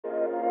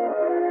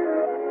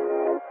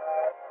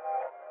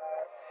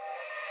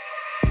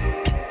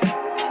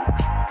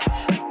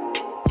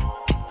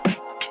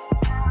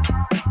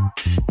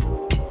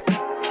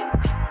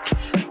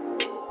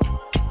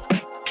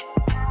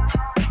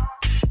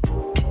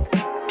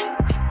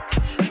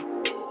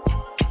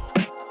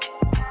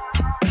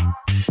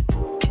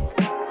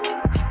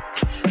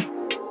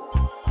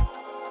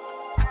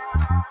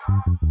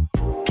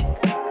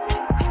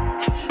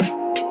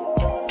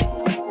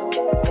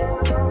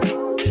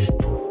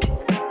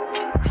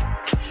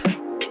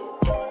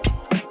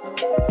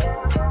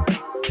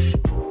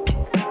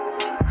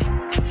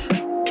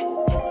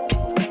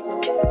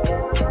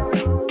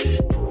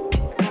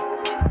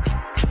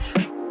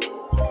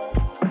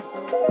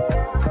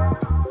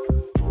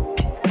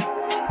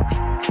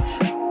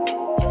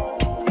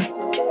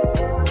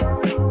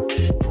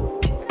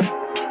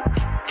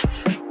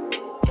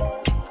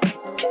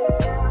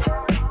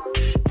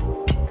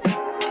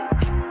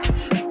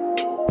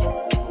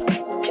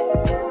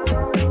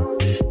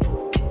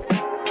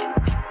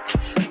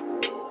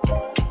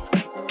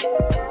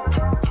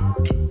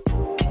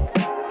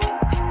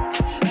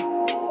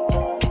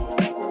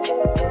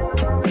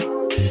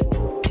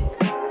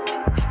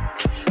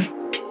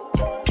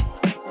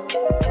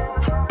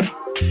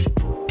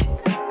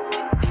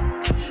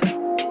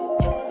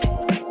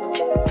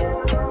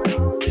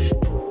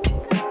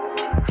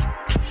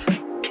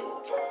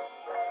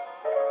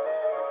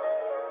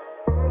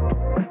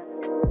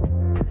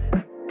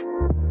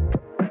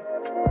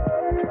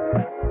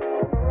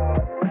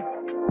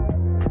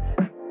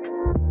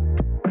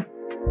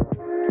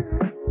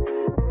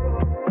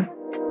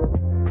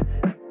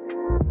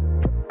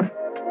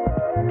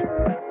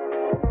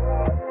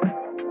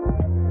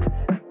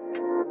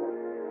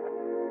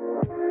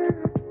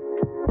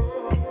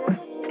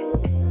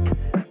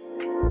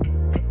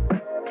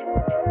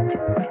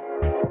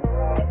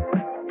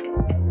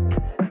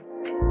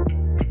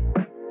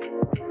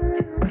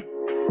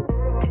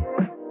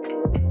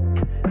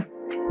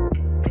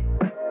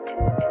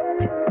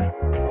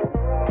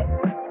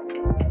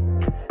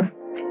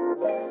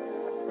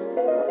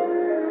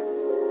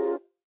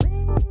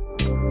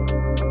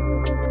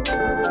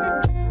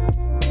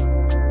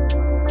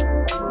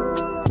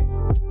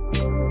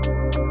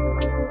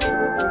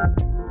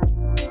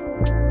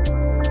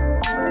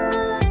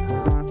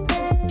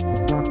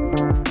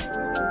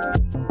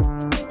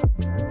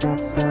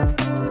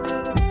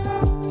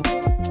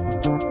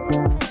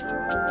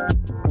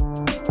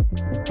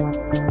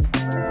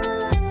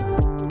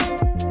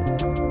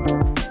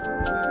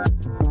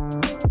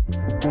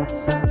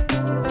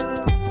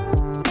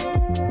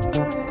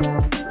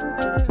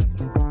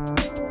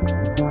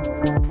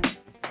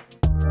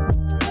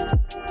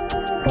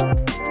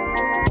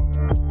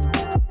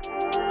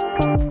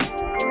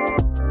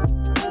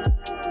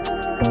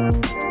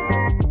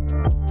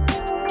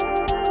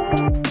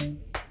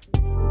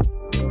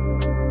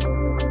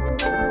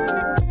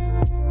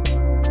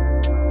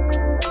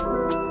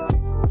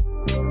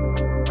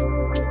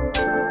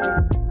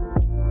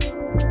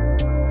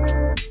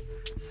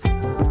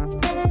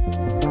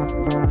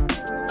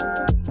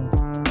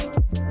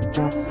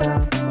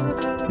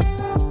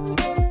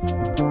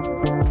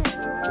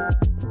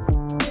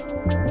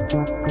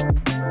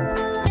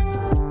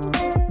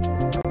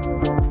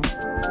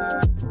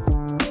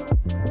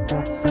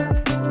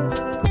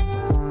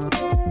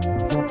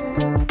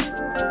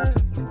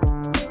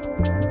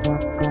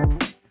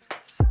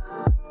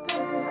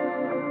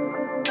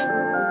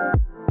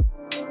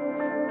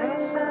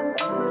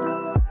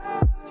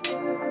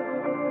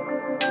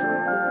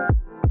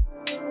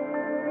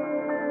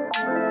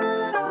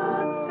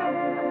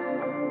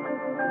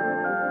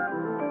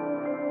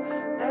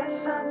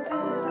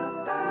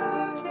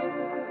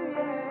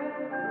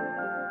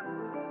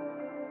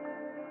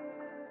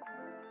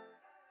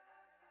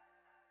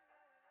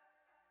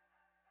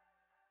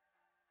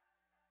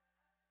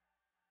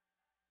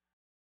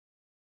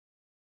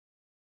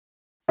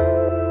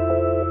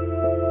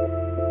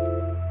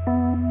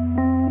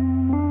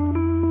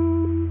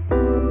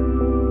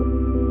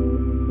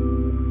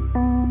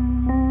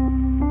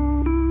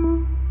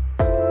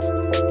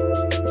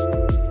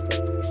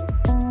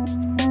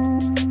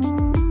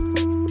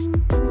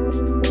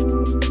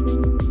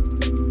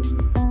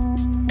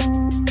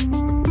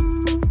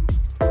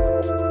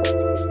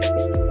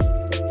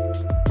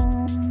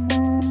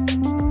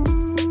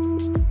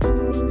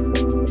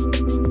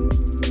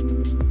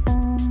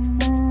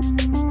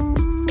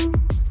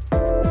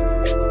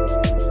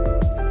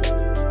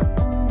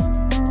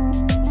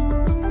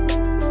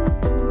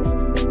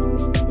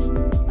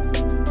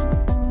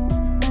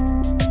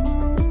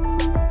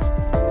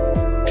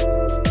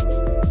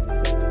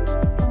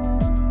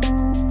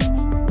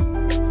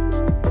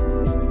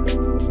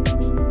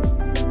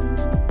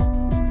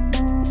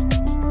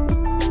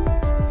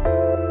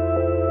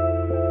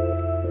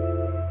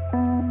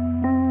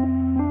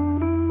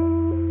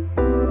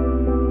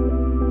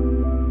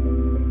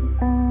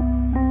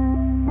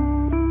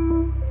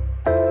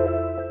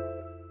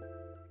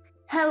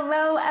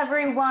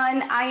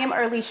everyone. I am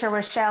Earlecia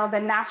Rochelle, the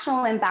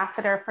National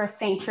Ambassador for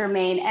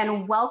St-Germain,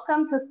 and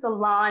welcome to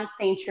Salon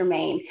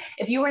St-Germain.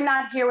 If you were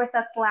not here with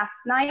us last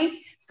night,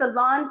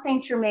 Salon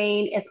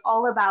St-Germain is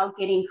all about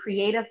getting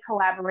creative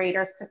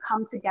collaborators to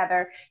come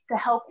together to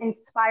help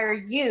inspire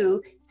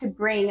you to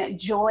bring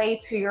joy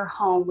to your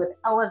home with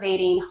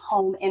elevating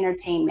home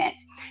entertainment.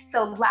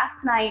 So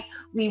last night,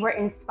 we were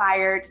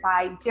inspired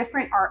by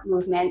different art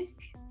movements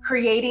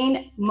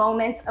creating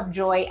moments of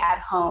joy at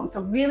home.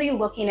 So really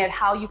looking at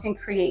how you can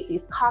create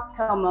these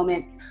cocktail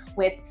moments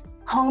with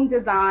home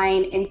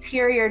design,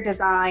 interior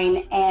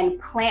design, and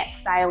plant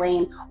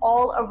styling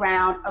all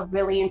around a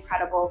really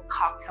incredible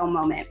cocktail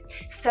moment.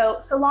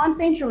 So Salon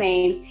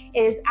St-Germain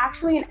is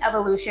actually an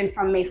evolution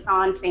from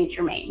Maison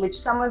St-Germain, which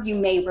some of you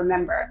may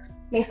remember.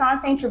 Maison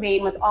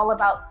St-Germain was all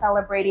about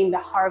celebrating the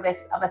harvest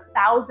of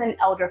 1,000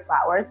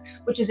 elderflowers,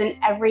 which is in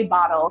every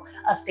bottle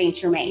of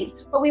St-Germain.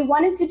 But we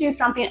wanted to do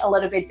something a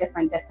little bit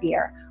different this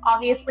year.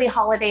 Obviously,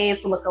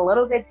 holidays look a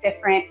little bit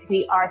different.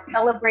 We are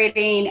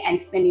celebrating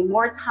and spending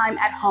more time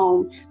at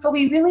home. So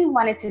we really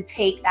wanted to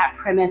take that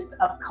premise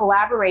of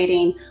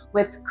collaborating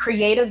with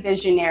creative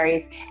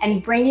visionaries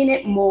and bringing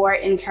it more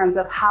in terms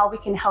of how we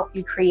can help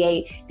you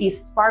create these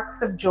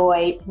sparks of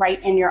joy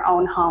right in your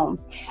own home.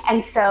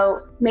 And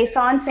so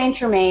Maison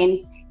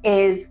St-Germain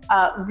is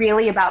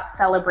really about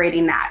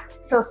celebrating that.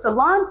 So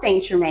Salon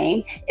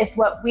St-Germain is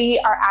what we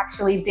are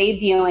actually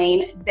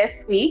debuting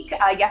this week.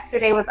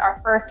 Yesterday was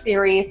our first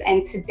series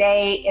and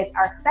today is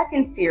our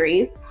second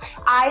series.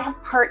 I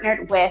have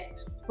partnered with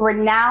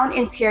renowned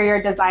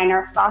interior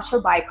designer Sasha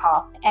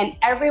Bikoff and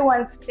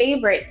everyone's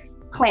favorite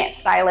Plant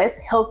Stylist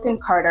Hilton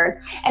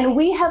Carter, and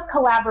we have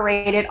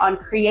collaborated on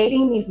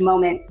creating these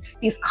moments,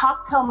 these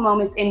cocktail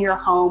moments in your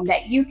home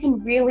that you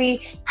can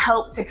really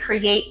help to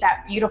create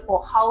that beautiful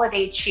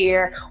holiday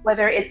cheer,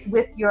 whether it's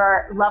with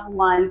your loved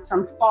ones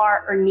from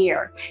far or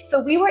near. So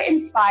we were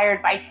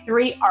inspired by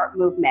 3 art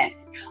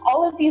movements.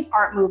 All of these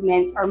art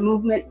movements are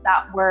movements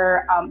that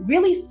were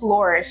really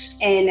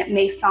flourished in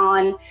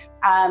Maison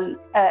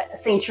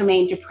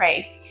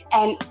Saint-Germain-des-Prés.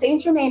 And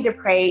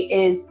Saint-Germain-des-Prés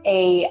is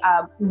a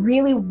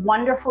really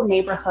wonderful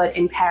neighborhood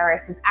in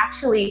Paris. It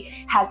actually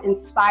has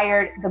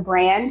inspired the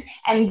brand.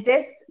 And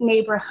this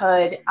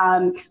neighborhood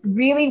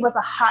really was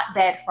a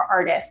hotbed for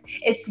artists.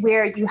 It's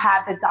where you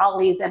have the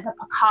Dalis and the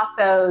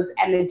Picassos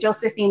and the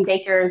Josephine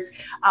Bakers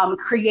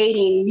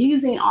creating,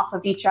 musing off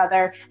of each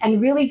other and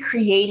really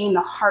creating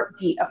the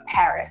heartbeat of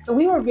Paris. So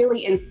we were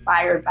really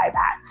inspired by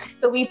that.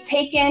 So we've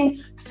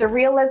taken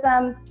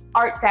surrealism,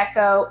 Art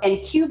Deco,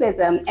 and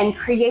Cubism and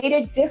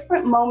created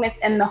different moments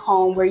in the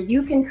home where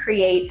you can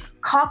create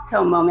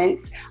cocktail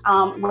moments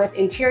with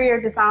interior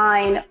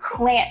design,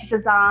 plant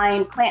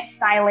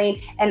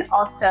styling, and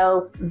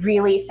also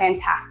really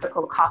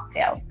fantastical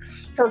cocktails.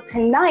 So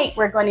tonight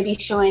we're going to be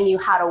showing you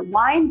how to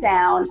wind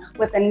down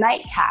with a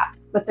nightcap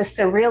with the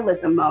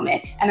surrealism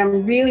moment. And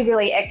I'm really,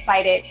 really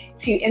excited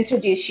to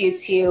introduce you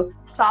to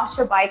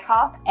Sasha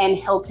Bikoff and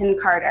Hilton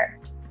Carter.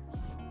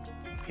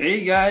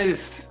 Hey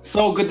guys,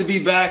 so good to be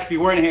back. If you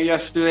weren't here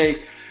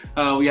yesterday,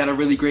 we had a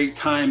really great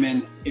time.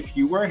 And if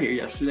you were here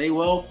yesterday,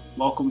 well,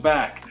 welcome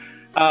back.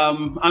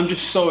 I'm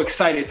just so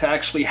excited to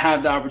actually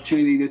have the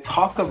opportunity to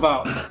talk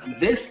about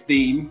this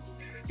theme,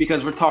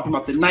 because we're talking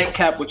about the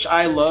nightcap, which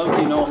I love.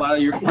 You know, a lot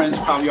of your friends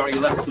probably already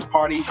left the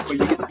party, but you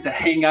get to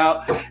hang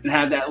out and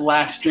have that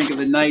last drink of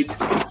the night.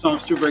 So I'm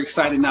super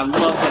excited. And I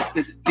love that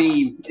this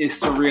theme is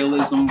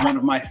surrealism, one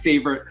of my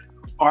favorite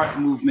art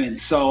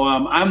movements. So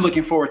I'm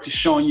looking forward to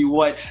showing you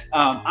what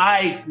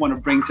I want to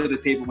bring to the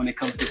table when it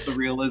comes to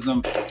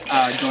surrealism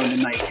during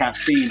the nightcap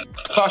theme.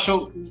 Sasha,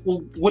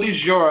 what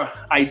is your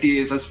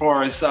ideas as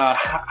far as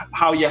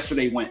how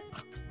yesterday went?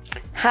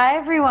 Hi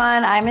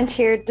everyone, I'm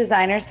Interior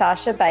Designer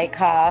Sasha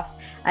Bikoff.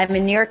 I'm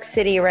in New York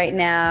City right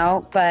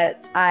now,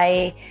 but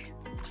I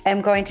am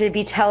going to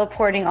be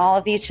teleporting all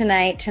of you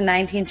tonight to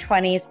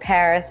 1920s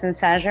Paris and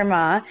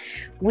Saint-Germain.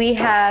 We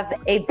have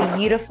a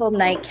beautiful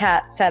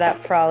nightcap set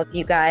up for all of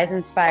you guys,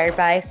 inspired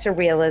by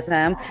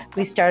surrealism.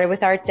 We started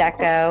with Art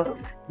Deco,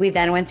 we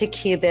then went to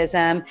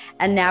Cubism,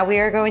 and now we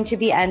are going to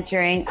be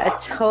entering a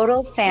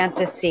total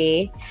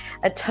fantasy,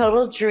 a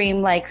total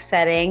dreamlike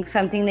setting,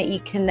 something that you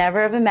can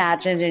never have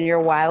imagined in your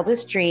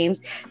wildest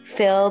dreams,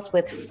 filled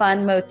with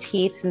fun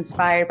motifs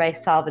inspired by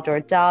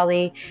Salvador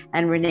Dali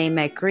and Rene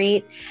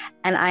Magritte.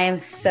 And I am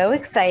so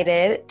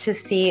excited to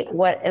see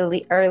what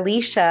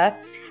Earlecia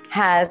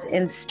has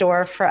in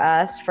store for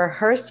us for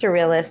her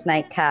surrealist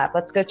nightcap.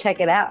 Let's go check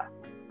it out.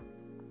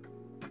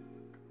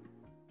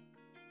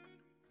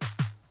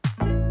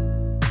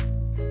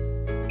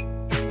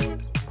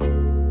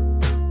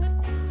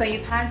 So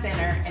you've had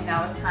dinner and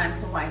now it's time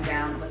to wind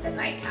down with a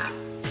nightcap.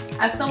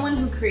 As someone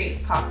who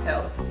creates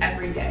cocktails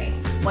every day,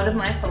 one of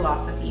my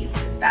philosophies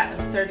is that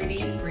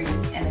absurdity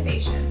breeds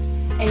innovation.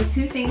 And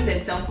two things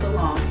that don't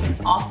belong can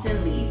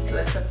often lead to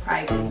a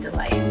surprising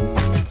delight.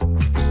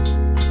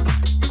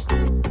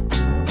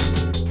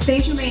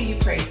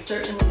 St-Germain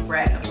certainly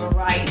bred a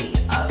variety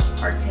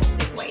of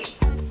artistic waves.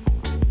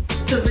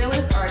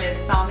 Surrealist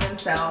artists found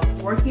themselves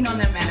working on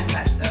their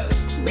manifestos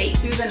late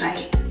through the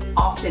night,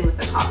 often with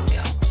a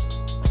cocktail.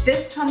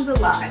 This comes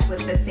alive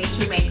with the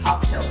St-Germain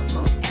cocktail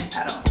Smoke and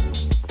Pedal,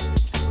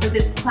 with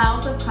its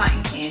clouds of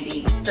cotton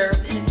candy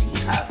served in a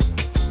teacup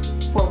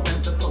for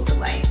whimsical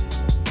delight.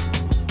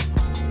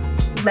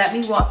 Let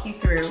me walk you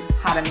through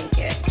how to make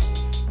it.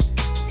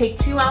 Take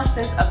 2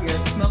 ounces of your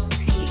smoked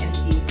tea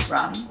infused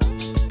rum,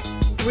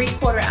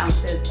 3/4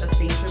 ounces of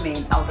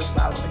St-Germain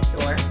elderflower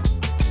liqueur,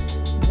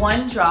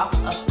 1 drop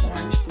of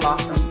orange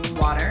blossom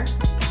water,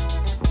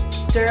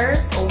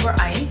 stir over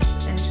ice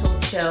until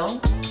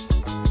chill,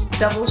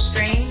 double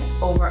strain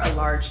over a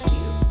large cube.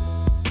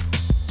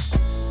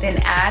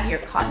 Then add your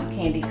cotton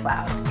candy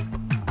cloud.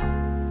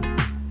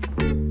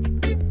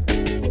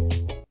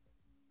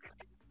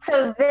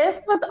 So this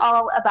was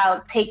all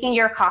about taking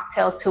your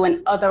cocktails to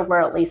an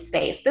otherworldly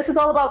space. This is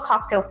all about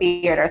cocktail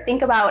theater.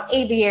 Think about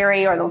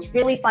aviary or those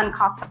really fun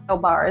cocktail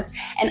bars.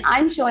 And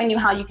I'm showing you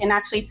how you can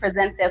actually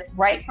present this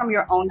right from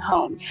your own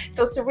home.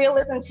 So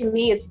surrealism to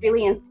me is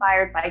really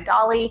inspired by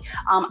Dali.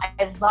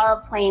 I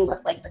love playing with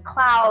like the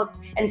clouds.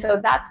 And so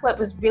that's what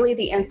was really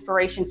the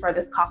inspiration for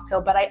this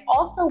cocktail. But I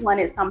also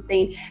wanted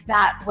something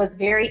that was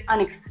very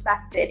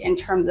unexpected in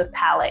terms of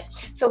palette.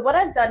 So what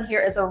I've done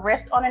here is a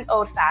riff on an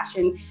old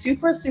fashioned,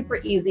 super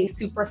easy,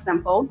 super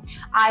simple.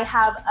 I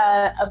have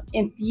a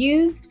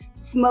infused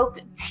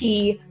smoked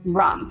tea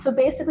rum. So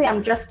basically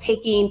I'm just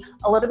taking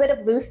a little bit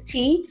of loose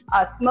tea,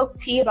 smoked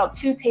tea, about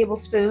 2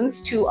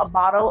 tablespoons to a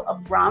bottle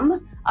of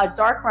rum.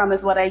 Dark rum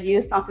is what I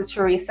use, Santa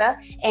Teresa,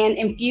 and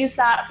infuse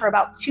that for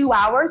about 2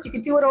 hours. You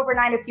could do it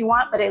overnight if you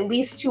want, but at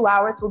least 2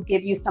 hours will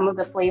give you some of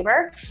the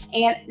flavor.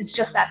 And it's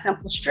just that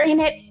simple. Strain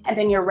it, and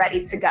then you're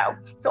ready to go.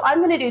 So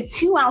I'm gonna do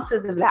 2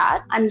 ounces of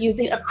that. I'm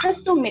using a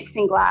crystal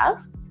mixing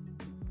glass.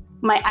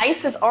 My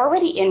ice is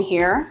already in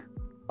here.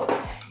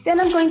 Then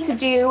I'm going to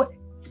do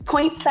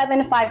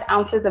 0.75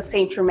 ounces of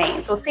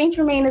St-Germain. So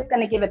St-Germain is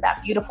going to give it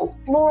that beautiful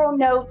floral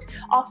note.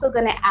 Also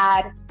going to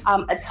add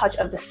a touch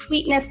of the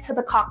sweetness to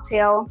the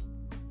cocktail.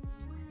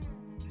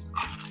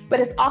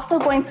 But it's also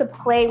going to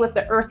play with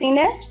the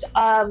earthiness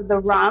of the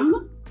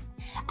rum.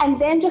 And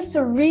then just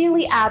to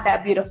really add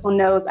that beautiful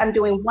nose, I'm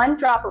doing 1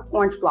 drop of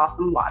orange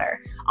blossom water.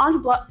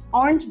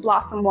 Orange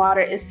blossom water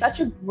is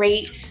such a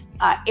great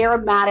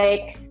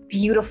aromatic,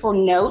 beautiful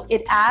note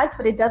it adds,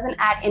 but it doesn't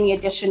add any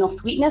additional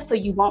sweetness, so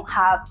you won't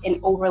have an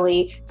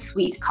overly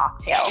sweet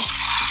cocktail.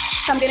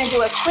 So I'm gonna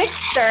do a quick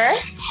stir.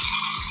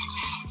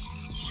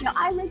 Now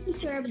I like to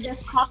serve this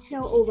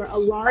cocktail over a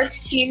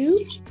large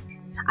cube.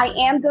 I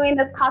am doing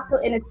this cocktail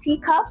in a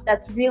teacup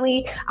that's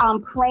really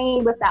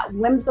playing with that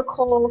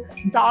whimsical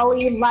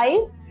Dali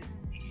life.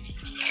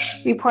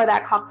 We pour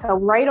that cocktail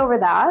right over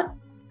that.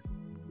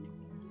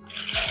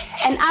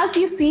 And as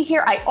you see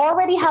here, I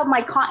already have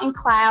my cotton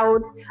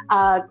cloud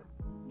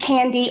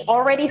candy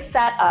already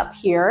set up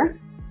here.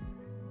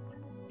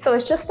 So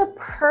it's just the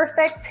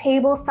perfect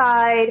table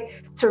side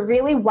to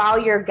really wow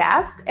your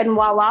guests, and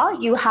voila,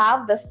 you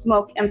have the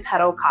smoke and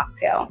petal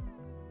cocktail.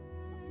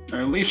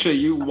 Earlecia,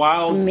 you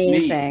wowed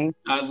Amazing. me.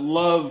 I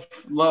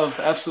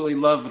absolutely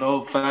love an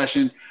old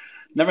fashioned.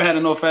 Never had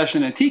an old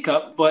fashioned in a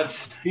teacup, but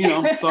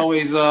it's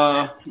always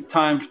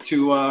time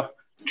to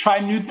try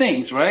new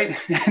things, right?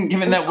 And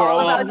given that we're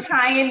all about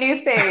trying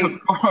new things.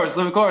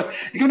 Of course.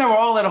 Given that we're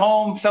all at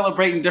home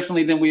celebrating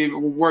differently than we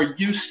were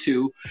used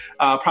to,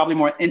 probably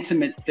more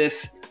intimate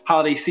this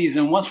holiday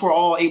season. Once we're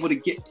all able to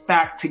get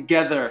back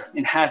together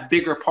and have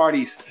bigger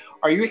parties,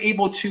 are you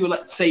able to,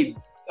 let's say,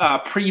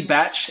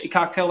 pre-batch a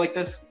cocktail like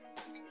this?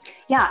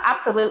 Yeah,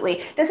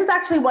 absolutely. This is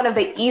actually one of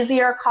the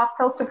easier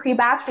cocktails to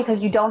pre-batch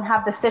because you don't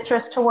have the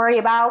citrus to worry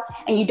about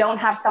and you don't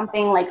have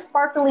something like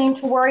sparkling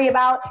to worry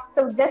about.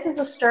 So this is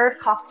a stirred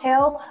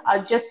cocktail,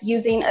 just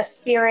using a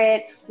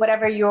spirit,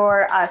 whatever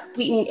your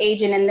sweetening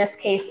agent, in this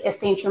case is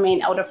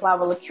St-Germain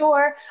elderflower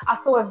liqueur.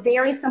 So a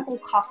very simple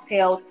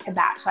cocktail to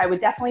batch. So I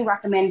would definitely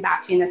recommend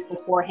batching this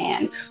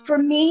beforehand. For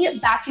me,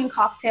 batching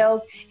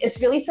cocktails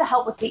is really to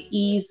help with the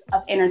ease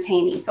of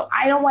entertaining. So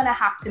I don't want to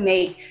have to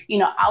make,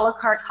 a la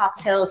carte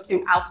cocktails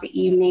throughout the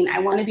evening. I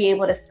want to be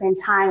able to spend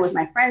time with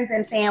my friends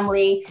and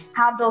family,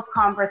 have those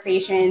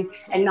conversations,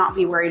 and not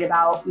be worried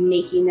about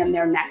making them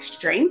their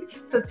next drink.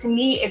 So to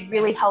me, it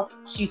really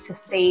helps you to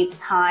save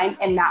time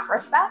in that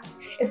respect.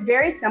 It's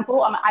very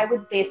simple. I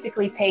would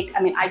basically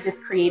I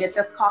just created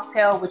this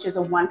cocktail, which is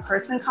a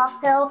one-person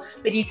cocktail,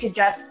 but you could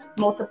just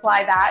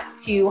multiply that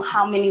to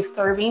how many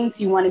servings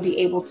you want to be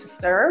able to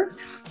serve.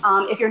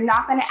 If you're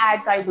not going to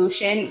add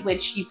dilution,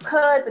 which you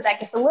could, but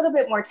that gets a little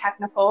bit more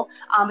technical.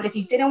 But if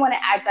you didn't want to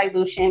add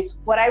dilution,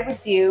 what I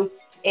would do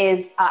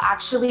is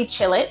actually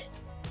chill it,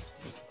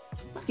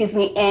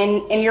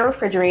 in your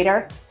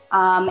refrigerator.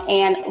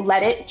 And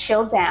let it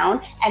chill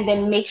down, and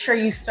then make sure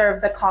you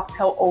serve the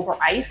cocktail over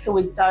ice so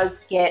it does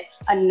get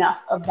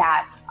enough of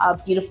that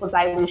beautiful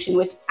dilution,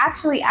 which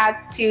actually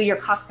adds to your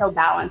cocktail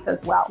balance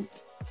as well.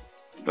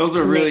 Those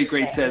are really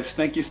great tips.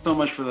 Thank you so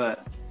much for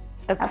that.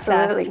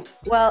 Absolutely.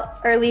 Well,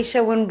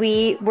 Earlecia, when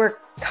we were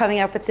coming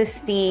up with this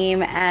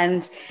theme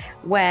and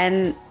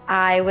when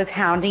I was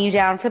hounding you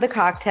down for the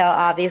cocktail,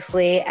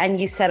 obviously, and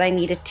you said I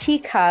need a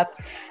teacup,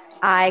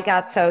 I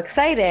got so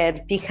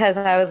excited because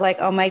I was like,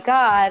 oh my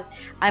God,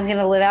 I'm going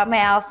to live out my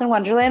Alice in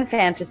Wonderland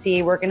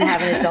fantasy. We're going to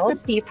have an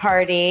adult tea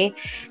party.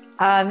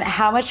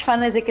 How much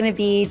fun is it going to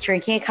be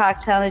drinking a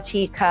cocktail in a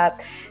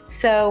teacup?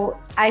 So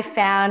I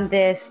found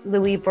this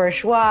Louis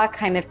Bourgeois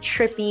kind of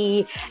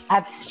trippy,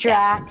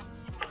 abstract,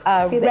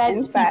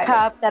 red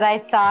teacup that I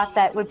thought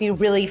that would be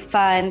really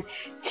fun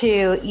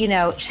to,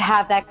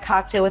 have that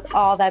cocktail with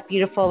all that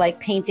beautiful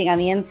painting on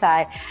the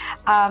inside.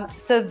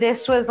 So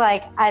this was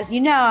as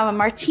you know, I'm a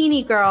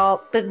martini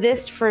girl, but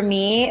this for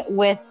me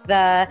with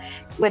the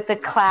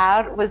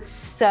cloud was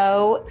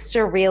so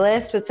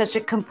surrealist, with such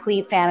a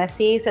complete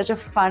fantasy, such a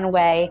fun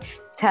way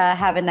to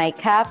have a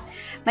nightcap.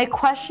 My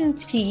question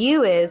to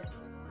you is,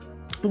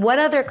 what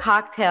other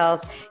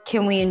cocktails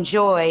can we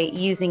enjoy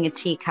using a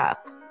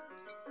teacup?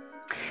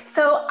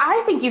 So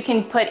I think you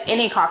can put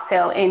any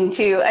cocktail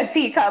into a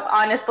teacup,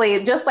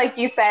 honestly. Just like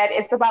you said,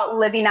 it's about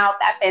living out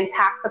that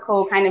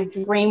fantastical kind of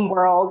dream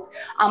world.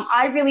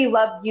 I really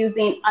love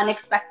using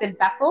unexpected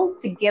vessels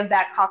to give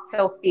that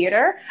cocktail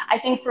theater. I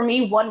think for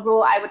me, one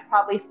rule I would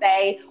probably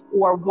say,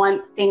 or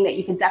one thing that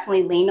you can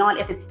definitely lean on,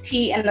 if it's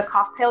tea in the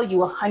cocktail, you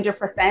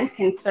 100%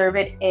 can serve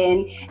it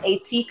in a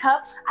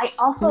teacup. I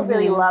also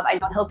really love, I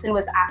know Hilton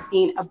was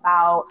asking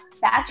about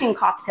batching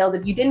cocktails.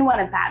 If you didn't want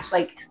to batch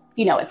a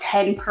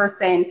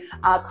 10-person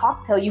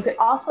cocktail, you could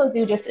also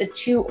do just a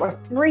 2 or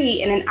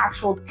 3 in an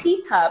actual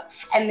teacup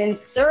and then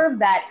serve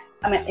that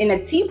in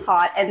a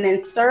teapot, and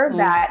then serve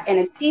that in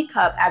a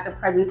teacup as a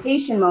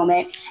presentation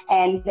moment.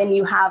 And then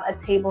you have a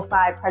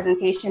tableside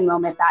presentation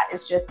moment that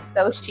is just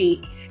so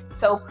chic,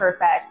 so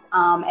perfect,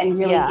 and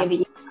really giving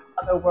you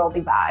an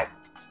otherworldly vibe.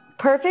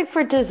 Perfect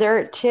for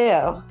dessert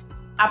too.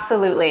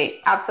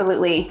 Absolutely.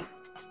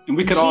 And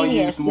we could all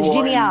use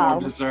more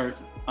and more dessert.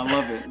 I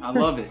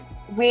love it.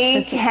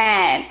 We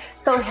can.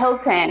 So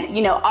Hilton,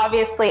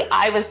 obviously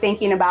I was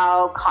thinking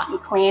about cotton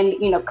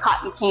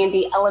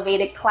candy,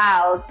 elevated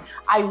clouds.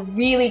 I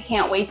really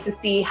can't wait to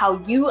see how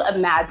you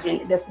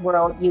imagine this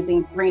world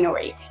using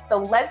greenery. So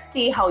let's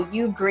see how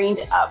you greened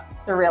up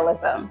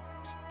surrealism.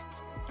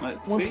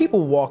 When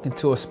people walk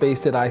into a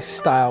space that I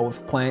style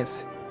with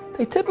plants,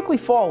 they typically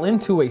fall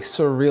into a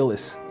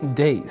surrealist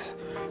daze.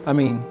 I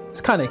mean,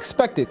 it's kind of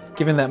expected,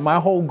 given that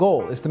my whole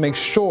goal is to make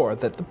sure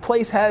that the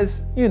place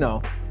has,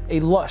 a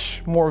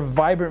lush, more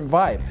vibrant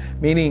vibe,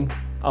 meaning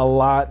a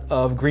lot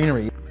of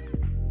greenery.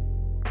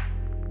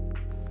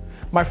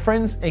 My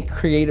friends and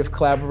creative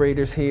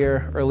collaborators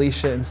here,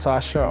 Earlecia and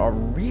Sasha, are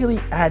really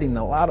adding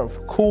a lot of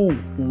cool,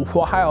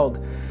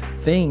 wild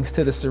things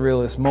to the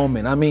surrealist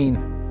moment. I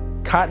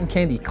mean, cotton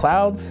candy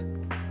clouds,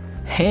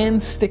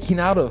 hands sticking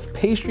out of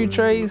pastry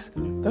trays.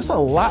 There's a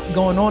lot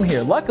going on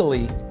here.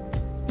 Luckily,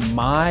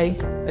 my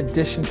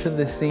addition to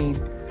this scene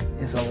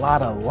is a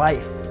lot of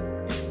life.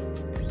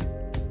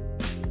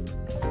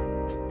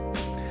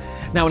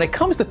 Now, when it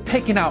comes to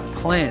picking out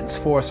plants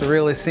for a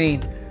surrealist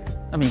scene,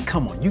 I mean,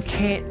 come on, you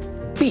can't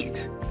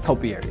beat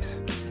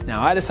topiaries.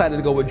 Now, I decided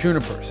to go with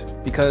junipers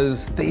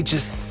because they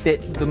just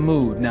fit the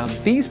mood. Now,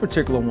 these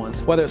particular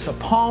ones, whether it's a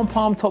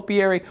pom-pom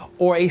topiary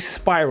or a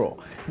spiral,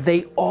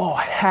 they all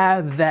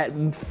have that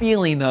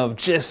feeling of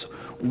just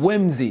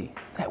whimsy,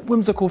 that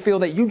whimsical feel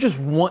that you just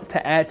want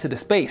to add to the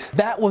space.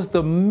 That was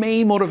the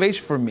main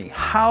motivation for me,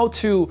 how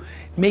to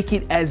make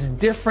it as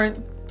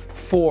different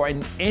for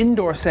an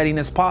indoor setting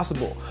as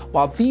possible.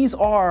 While these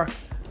are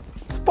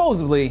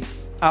supposedly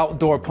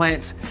outdoor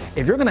plants,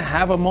 if you're gonna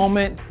have a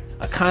moment,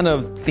 a kind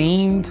of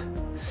themed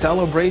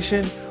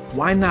celebration,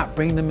 why not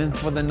bring them in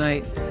for the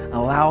night,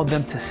 allow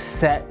them to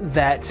set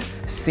that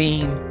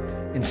scene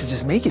and to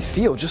just make it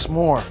feel just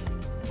more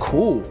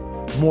cool,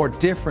 more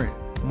different,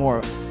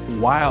 more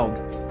wild,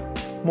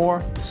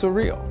 more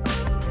surreal.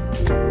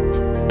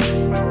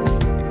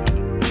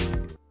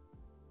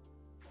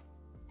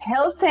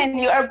 Hilton,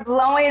 you are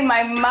blowing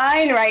my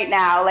mind right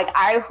now. Like,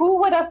 who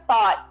would have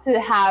thought to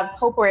have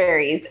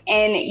topiaries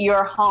in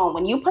your home?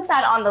 When you put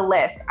that on the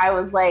list, I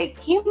was like,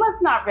 he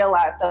must not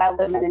realize that I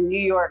live in a New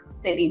York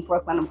City,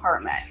 Brooklyn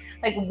apartment.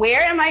 Like,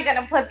 where am I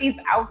gonna put these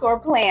outdoor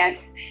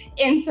plants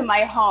into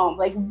my home?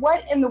 Like,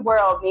 what in the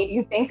world made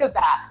you think of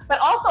that? But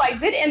also, I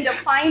did end up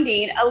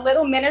finding a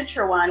little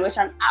miniature one, which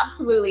I'm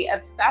absolutely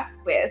obsessed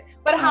with.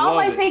 But how am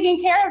I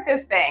taking care of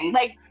this thing?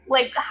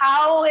 Like,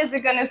 how is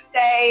it gonna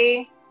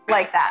stay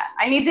like that?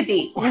 I need the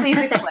deets. Please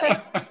explain,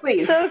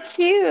 please. So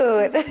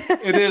cute.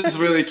 It is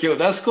really cute.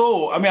 That's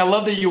cool. I mean, I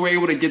love that you were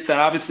able to get that.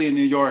 Obviously in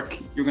New York,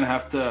 you're gonna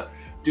have to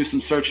do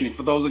some searching.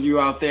 For those of you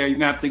out there, you're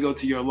gonna have to go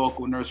to your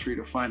local nursery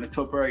to find a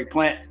topiary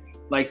plant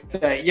like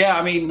that. Yeah,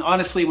 I mean,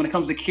 honestly, when it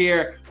comes to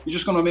care, you're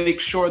just gonna make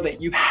sure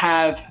that you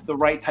have the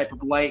right type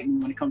of light.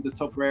 And when it comes to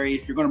topiary,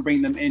 if you're gonna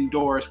bring them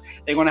indoors,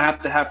 they're gonna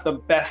have to have the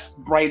best,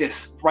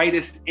 brightest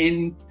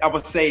I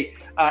would say,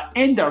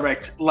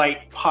 indirect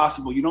light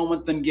possible. You don't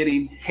want them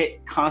getting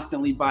hit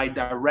constantly by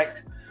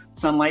direct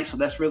sunlight, so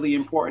that's really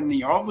important. And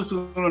you're always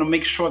going to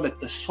make sure that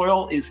the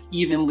soil is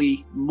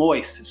evenly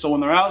moist. So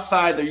when they're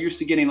outside, they're used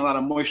to getting a lot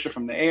of moisture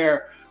from the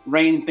air,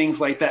 rain,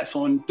 things like that.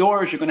 So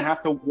indoors, you're going to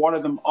have to water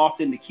them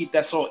often to keep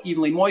that soil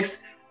evenly moist,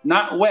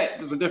 not wet.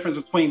 There's a difference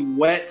between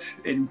wet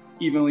and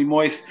evenly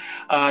moist.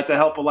 To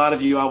help a lot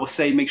of you, I will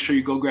say make sure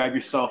you go grab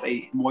yourself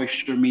a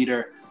moisture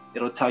meter.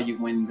 It'll tell you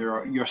when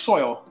your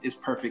soil is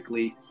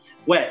perfectly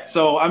wet.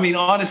 So, I mean,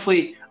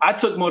 honestly, I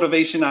took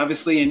motivation,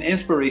 obviously, and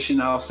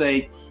inspiration, I'll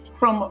say,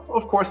 from,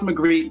 of course,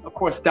 Magritte, of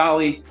course,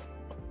 Dolly.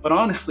 But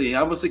honestly,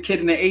 I was a kid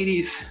in the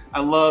 80s. I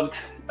loved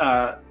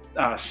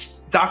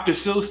Dr.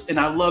 Seuss, and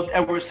I loved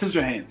Edward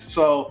Scissorhands.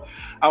 So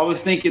I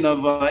was thinking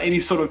of any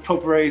sort of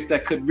topiaries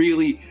that could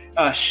really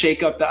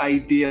shake up the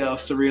idea of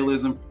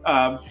surrealism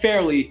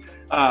fairly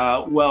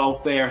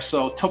well there.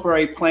 So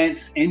topiary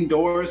plants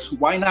indoors,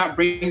 why not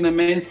bring them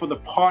in for the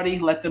party,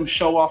 let them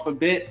show off a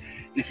bit.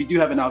 And if you do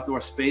have an outdoor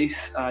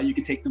space, you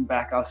can take them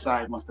back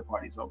outside once the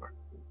party's over.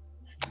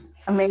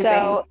 Amazing.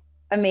 So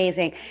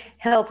amazing.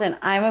 Hilton,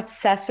 I'm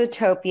obsessed with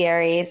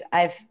topiaries.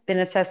 I've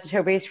been obsessed with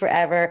topiaries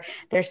forever.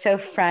 They're so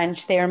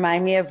French. They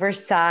remind me of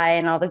Versailles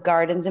and all the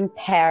gardens in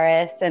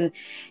Paris. And,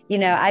 you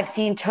know, I've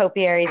seen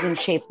topiaries in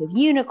shapes of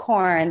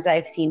unicorns.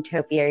 I've seen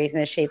topiaries in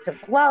the shapes of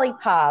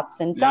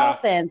lollipops and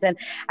dolphins. And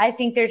I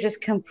think they're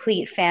just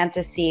complete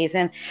fantasies.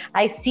 And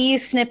I see you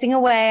snipping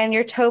away on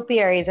your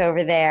topiaries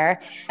over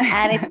there.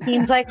 And it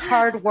seems like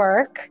hard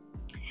work.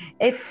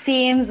 It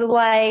seems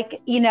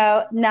like,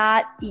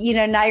 not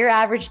your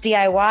average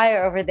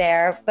DIY over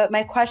there. But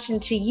my question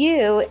to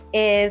you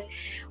is,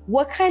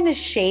 what kind of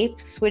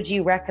shapes would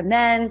you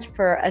recommend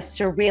for a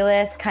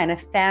surrealist kind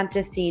of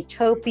fantasy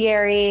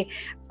topiary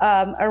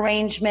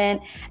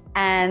arrangement?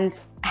 And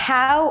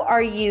how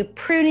are you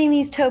pruning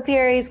these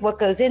topiaries? What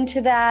goes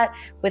into that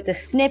with the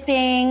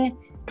snipping?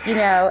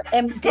 Am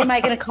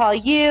I going to call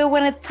you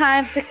when it's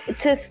time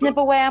to snip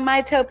away on my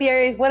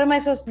topiaries? What am I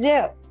supposed to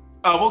do?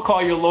 We'll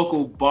call your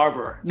local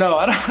barber. No,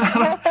 I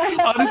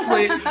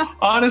don't.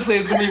 Honestly,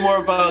 it's gonna be more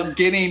about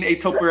getting a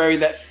topiary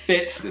that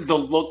fits the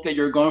look that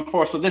you're going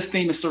for. So this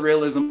theme is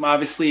surrealism.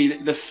 Obviously,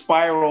 the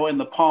spiral and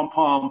the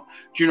pom-pom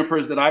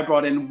junipers that I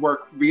brought in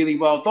work really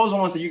well. Those are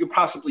ones that you could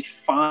possibly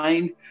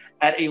find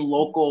at a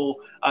local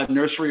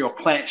nursery or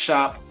plant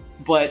shop.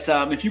 But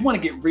if you want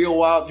to get real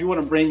wild, if you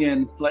want to bring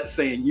in, let's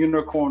say, a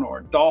unicorn or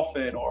a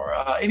dolphin or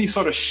any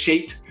sort of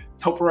shaped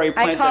topiary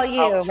plant, I call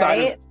you,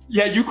 right?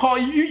 Yeah, you call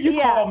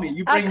me.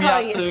 You bring me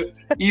out to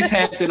East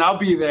Hampton. I'll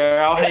be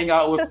there. I'll hang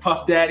out with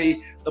Puff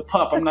Daddy, the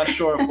pup. I'm not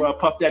sure if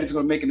Puff Daddy's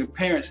going to make an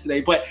appearance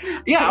today, but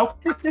yeah, I'll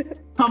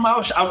come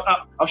out.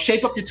 I'll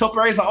shape up your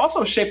topiaries. I'll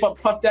also shape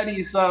up Puff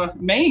Daddy's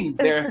mane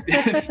there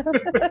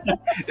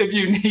if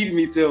you need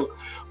me to.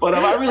 But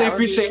I really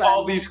appreciate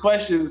all these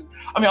questions.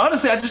 I mean,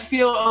 honestly, I just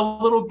feel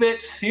a little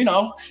bit,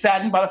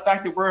 saddened by the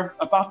fact that we're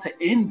about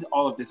to end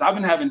all of this. I've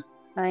been having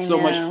so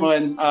much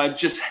fun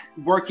just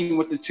working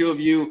with the two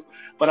of you.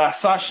 But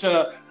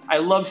Sasha, I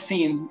love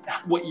seeing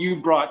what you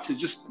brought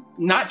to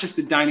not just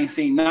the dining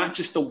scene, not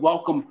just the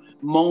welcome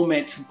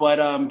moment,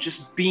 but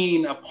just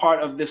being a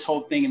part of this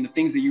whole thing and the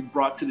things that you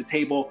brought to the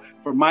table.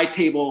 For my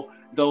table,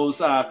 those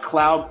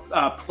cloud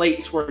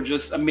plates were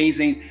just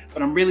amazing,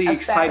 but I'm really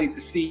excited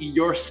to see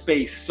your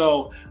space.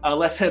 So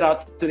let's head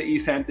out to the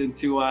East Hampton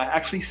to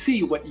actually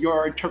see what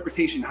your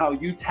interpretation, how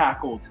you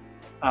tackled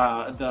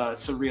the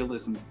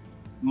surrealism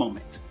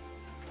moment.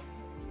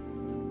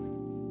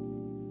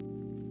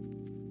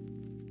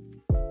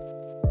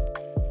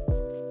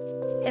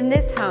 In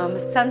this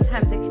home,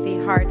 sometimes it can be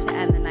hard to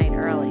end the night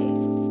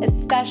early,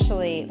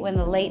 especially when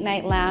the late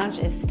night lounge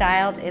is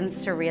styled in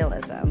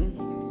surrealism.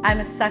 I'm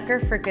a sucker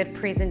for good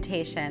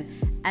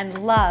presentation and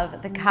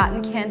love the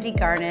cotton candy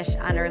garnish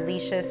on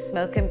Earlecia's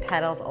Smoke and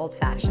Petals Old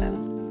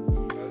Fashioned.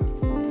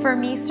 For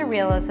me,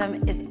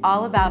 surrealism is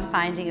all about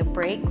finding a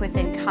break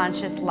within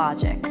conscious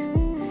logic,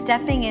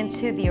 stepping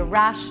into the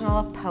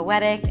irrational,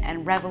 poetic,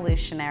 and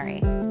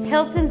revolutionary.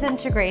 Hilton's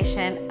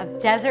integration of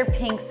desert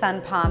pink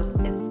sun palms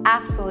is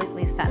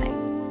absolutely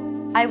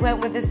stunning. I went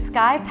with a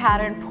sky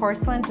patterned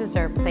porcelain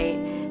dessert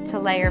plate to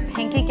layer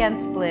pink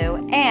against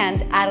blue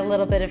and add a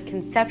little bit of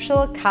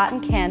conceptual cotton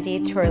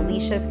candy to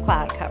Earlecia's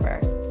cloud cover.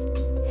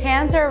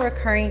 Hands are a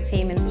recurring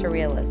theme in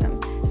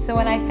surrealism, so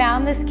when I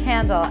found this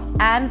candle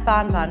and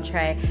bonbon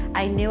tray,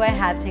 I knew I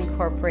had to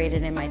incorporate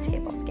it in my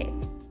tablescape.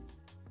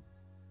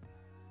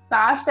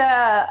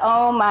 Sasha,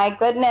 oh my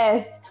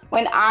goodness.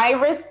 When I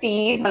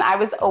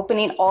was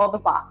opening all the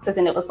boxes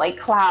and it was like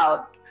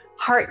clouds,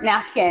 heart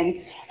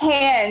napkins,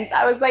 hands,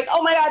 I was like,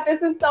 oh my God,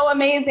 this is so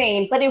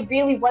amazing. But it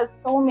really was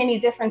so many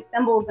different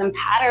symbols and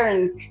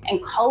patterns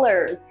and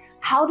colors.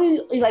 How do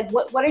you, like,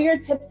 what are your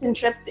tips and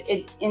tricks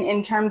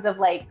in terms of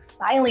like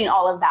styling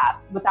all of that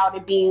without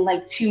it being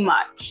like too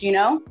much, you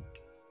know?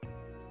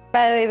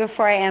 By the way,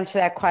 before I answer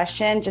that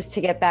question, just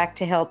to get back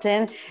to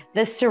Hilton,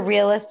 the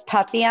surrealist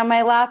puppy on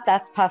my lap,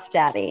 that's Puff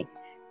Daddy.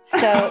 So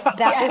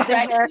that was the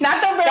right.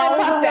 Not the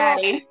real Puff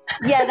Daddy.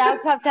 Yeah, that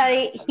was Puff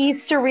Daddy.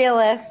 He's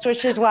surrealist,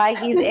 which is why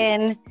he's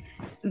in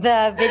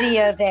the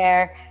video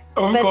there.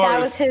 But that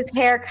was his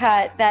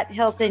haircut that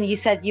Hilton, you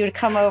said you would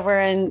come over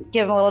and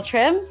give him a little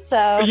trim.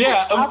 So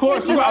yeah, of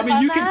course. I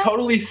mean, you can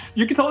totally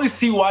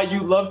see why you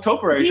love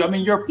topiary. I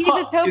mean, your he's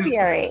a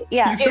topiary.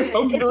 Yeah, it's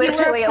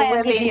literally a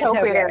living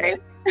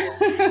topiary.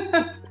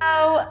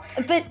 So,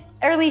 but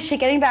Earlecia,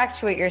 getting back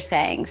to what you're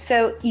saying.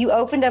 So you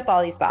opened up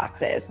all these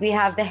boxes. We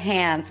have the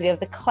hands, we have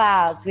the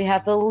clouds, we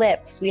have the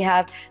lips, we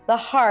have the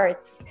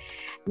hearts,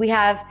 we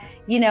have,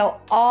 you know,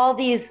 all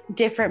these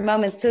different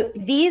moments. So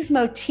these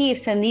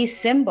motifs and these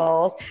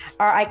symbols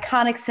are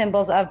iconic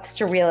symbols of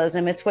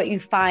surrealism. It's what you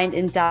find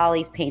in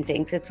Dali's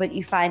paintings. It's what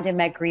you find in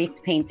Magritte's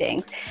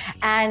paintings.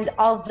 And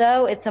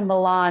although it's a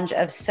melange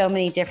of so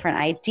many different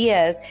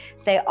ideas,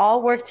 they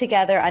all work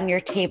together on your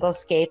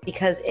tablescape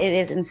because it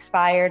is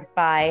inspired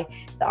by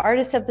the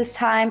artists of this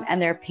time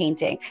and their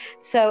painting.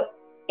 So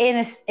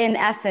in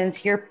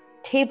essence, your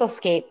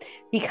tablescape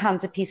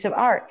becomes a piece of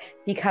art,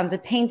 becomes a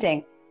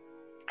painting.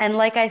 And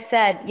like I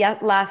said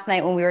last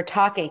night when we were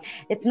talking,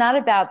 it's not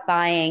about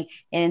buying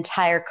an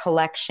entire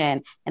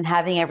collection and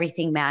having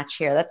everything match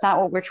here. That's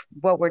not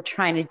what we're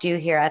trying to do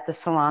here at the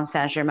Salon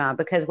St-Germain,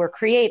 because we're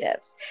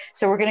creatives.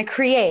 So we're going to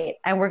create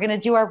and we're going to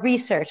do our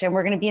research and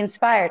we're going to be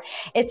inspired.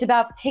 It's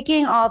about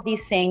picking all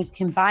these things,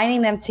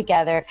 combining them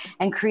together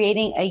and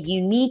creating a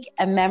unique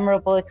and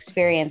memorable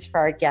experience for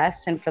our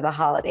guests and for the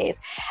holidays.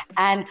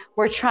 And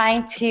we're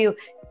trying to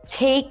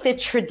take the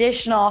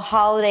traditional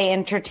holiday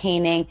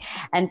entertaining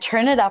and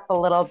turn it up a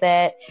little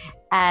bit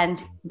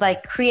and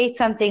like create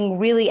something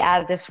really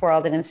out of this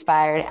world and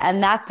inspired.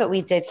 And that's what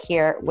we did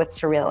here with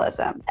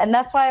surrealism. And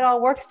that's why it all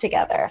works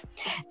together.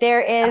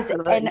 There is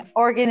an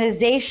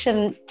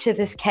organization to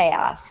this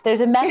chaos.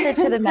 There's a method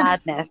to the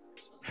madness.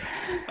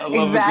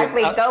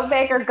 Exactly. Go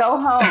big or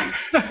go home.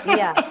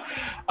 Yeah.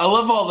 I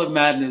love all the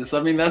madness.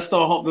 I mean, that's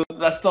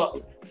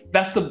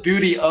the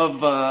beauty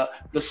of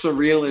the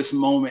surrealist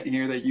moment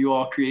here that you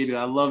all created.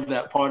 I love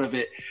that part of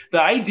it.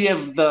 The idea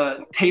of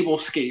the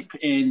tablescape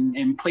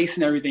and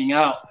placing everything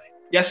out.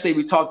 Yesterday,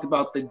 we talked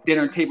about the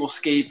dinner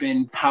tablescape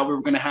and how we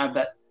were going to have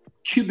that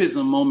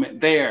cubism moment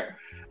there.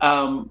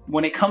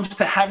 When it comes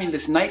to having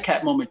this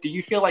nightcap moment, do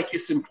you feel like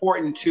it's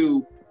important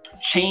to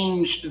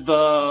change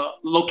the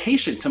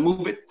location, to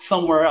move it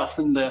somewhere else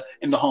in the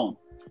home?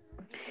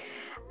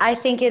 I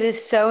think it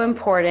is so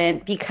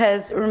important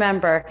because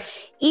remember,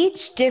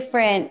 each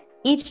different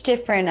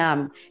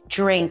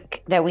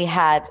drink that we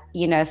had,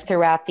 you know,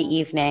 throughout the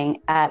evening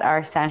at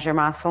our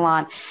Saint-Germain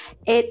salon,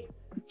 it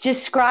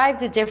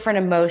described a different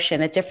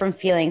emotion, a different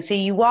feeling. So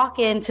you walk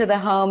into the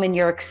home and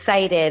you're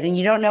excited and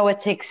you don't know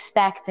what to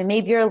expect. And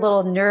maybe you're a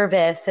little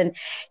nervous. And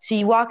so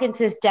you walk into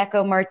this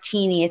deco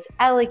martini, it's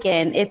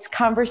elegant, it's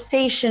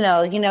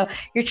conversational, you know,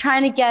 you're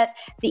trying to get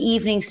the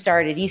evening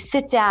started. You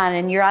sit down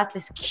and you're at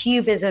this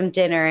cubism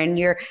dinner and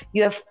you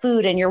have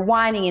food and you're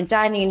wining and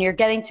dining and you're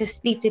getting to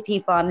speak to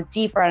people on a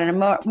deeper, on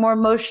a more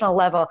emotional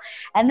level.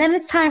 And then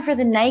it's time for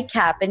the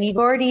nightcap and you've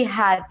already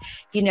had,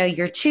 you know,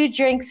 your 2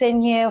 drinks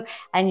in you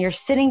and you're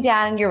sitting sitting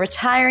down and you're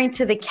retiring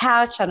to the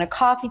couch on a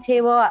coffee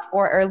table,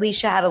 or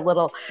Earlecia had a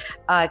little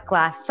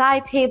glass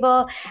side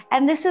table.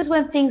 And this is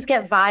when things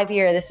get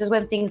vibier. This is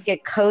when things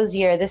get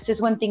cozier. This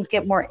is when things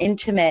get more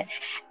intimate.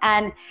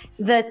 And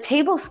the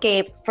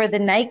tablescape for the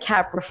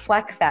nightcap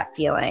reflects that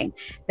feeling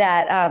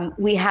that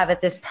we have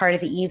at this part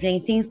of the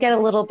evening. Things get a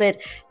little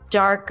bit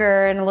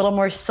darker and a little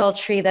more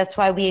sultry. That's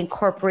why we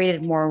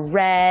incorporated more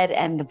red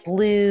and the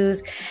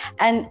blues.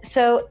 And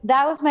so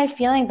that was my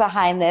feeling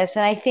behind this.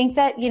 And I think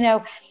that, you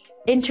know,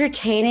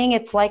 entertaining,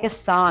 it's like a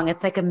song,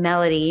 it's like a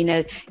melody, you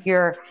know,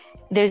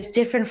 there's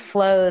different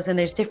flows and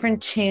there's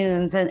different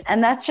tunes.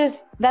 And that's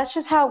just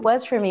how it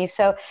was for me.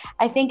 So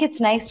I think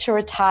it's nice to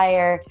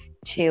retire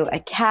to a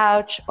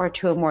couch or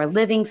to a more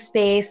living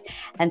space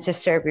and to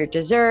serve your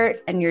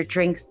dessert and your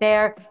drinks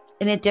there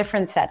in a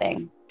different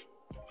setting.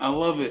 I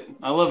love it.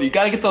 You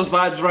got to get those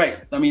vibes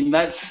right. I mean,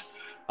 that's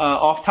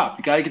off top.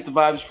 You got to get the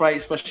vibes right,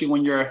 especially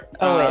when you're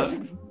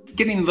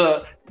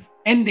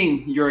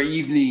ending your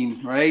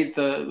evening, right?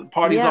 The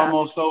party's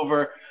almost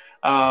over.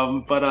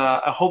 But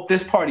I hope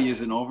this party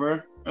isn't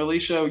over.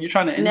 Earlecia, you're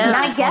trying to end it?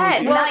 Not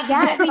yet.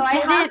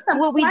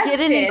 What we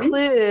didn't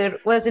include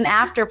was an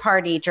after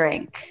party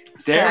drink.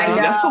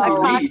 That's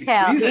what we need.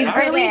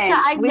 Earlecia,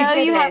 I know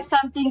you have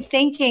something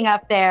thinking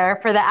up there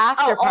for the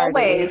after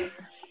party.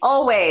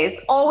 Always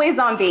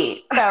on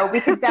beat. So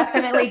we could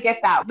definitely get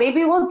that.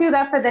 Maybe we'll do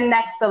that for the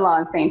next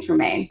Salon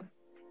St-Germain.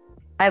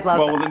 I'd love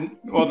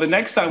that. The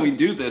next time we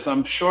do this,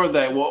 I'm sure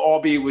that we'll all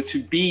be able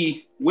to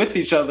be with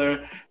each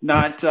other,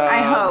 not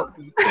I hope.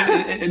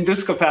 in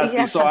this capacity.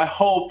 Yeah. So I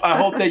hope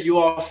that you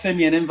all send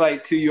me an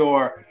invite to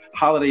your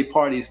holiday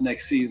parties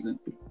next season.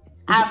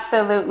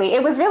 Absolutely.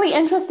 It was really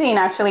interesting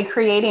actually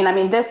creating. I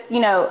mean, this,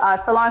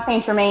 Salon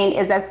St-Germain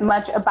is as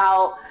much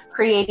about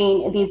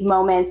creating these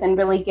moments and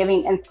really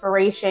giving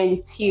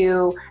inspiration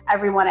to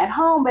everyone at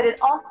home, but it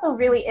also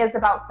really is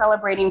about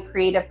celebrating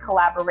creative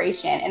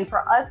collaboration. And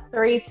for us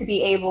three to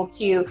be able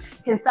to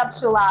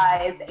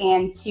conceptualize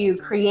and to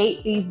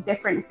create these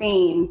different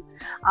themes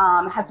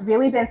has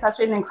really been such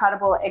an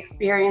incredible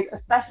experience,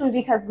 especially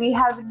because we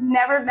have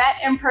never met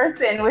in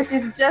person, which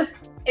is just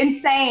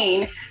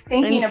insane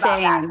thinking about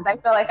that. I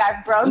feel like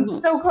I've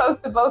grown so close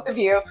to both of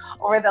you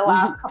over the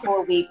last couple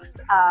of weeks,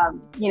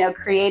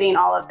 creating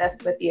all of this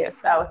with you.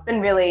 So it's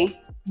been really,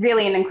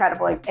 really an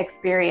incredible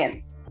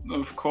experience.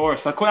 Of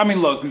course. I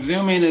mean, look,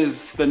 Zooming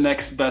is the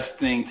next best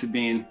thing to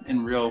being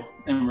in real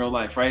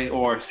life, right?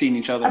 Or seeing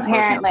each other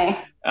apparently. In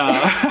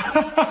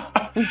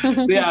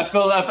person. Yeah,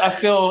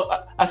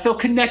 I feel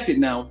connected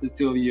now with the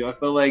two of you. I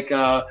feel like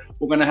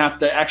we're gonna have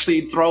to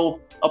actually throw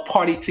a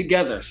party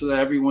together so that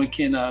everyone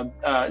can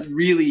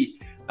really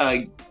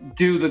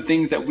do the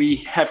things that we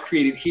have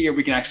created here.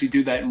 We can actually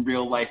do that in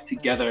real life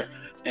together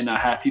and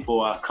have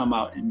people come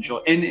out and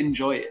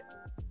enjoy it.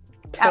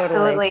 Totally.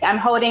 Absolutely. I'm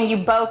holding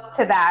you both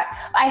to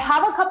that. I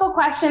have a couple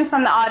questions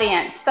from the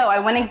audience, so I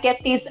want to get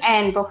these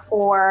in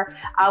before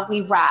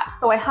we wrap.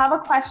 So I have a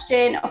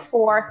question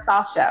for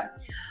Sasha.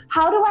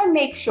 How do I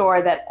make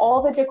sure that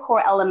all the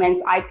decor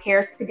elements I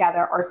pair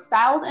together are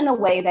styled in a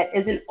way that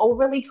isn't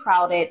overly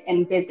crowded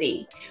and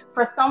busy?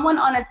 For someone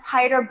on a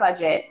tighter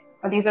budget,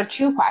 or these are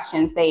two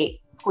questions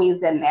they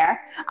squeezed in there.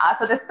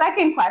 So the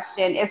second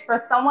question is,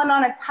 for someone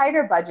on a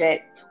tighter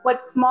budget,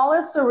 what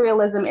smaller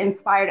surrealism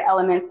inspired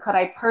elements could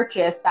I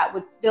purchase that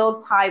would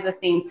still tie the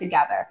theme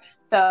together?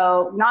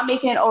 So not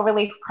making it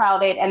overly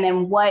crowded, and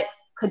then what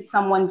could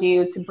someone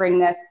do to bring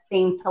this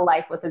theme to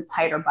life with a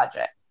tighter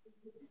budget?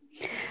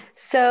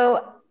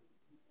 So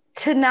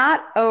to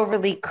not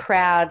overly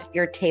crowd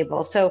your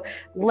table. So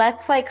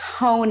let's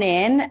hone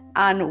in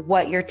on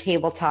what your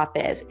tabletop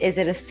is. Is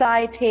it a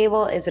side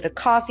table? Is it a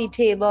coffee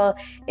table?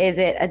 Is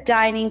it a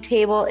dining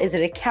table? Is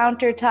it a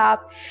countertop?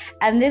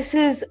 And this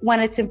is when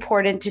it's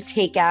important to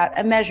take out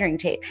a measuring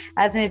tape.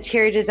 As an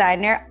interior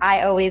designer,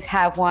 I always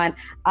have one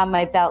on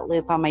my belt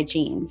loop on my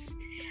jeans.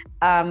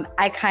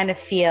 I kind of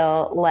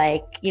feel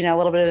like, a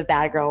little bit of a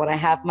bad girl when I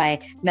have my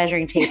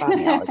measuring tape on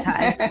me all the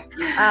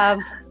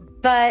time.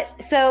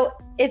 But so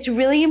it's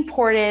really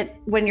important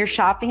when you're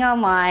shopping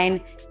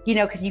online,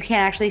 because you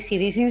can't actually see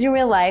these things in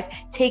real life,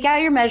 take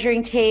out your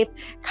measuring tape,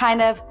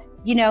 kind of,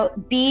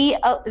 be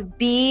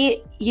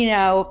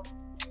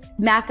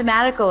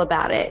mathematical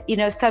about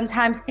it.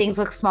 Sometimes things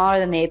look smaller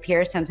than they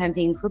appear. Sometimes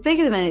things look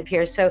bigger than they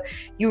appear. So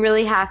you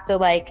really have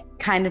to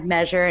kind of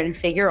measure and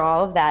figure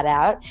all of that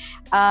out.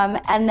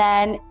 And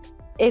then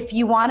if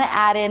you want to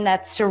add in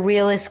that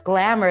surrealist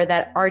glamour,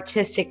 that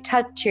artistic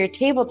touch to your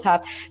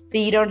tabletop, but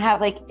you don't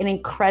have an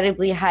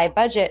incredibly high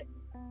budget,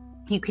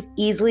 you could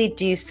easily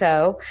do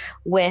so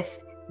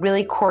with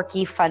really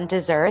quirky, fun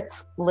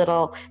desserts,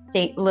 little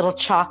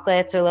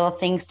chocolates or little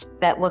things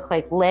that look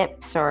like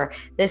lips or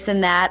this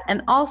and that.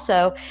 And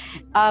also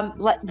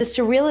the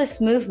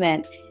surrealist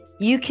movement,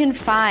 you can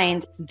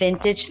find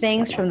vintage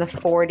things from the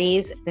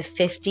 40s, the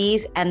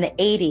 50s, and the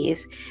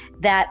 80s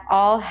that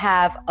all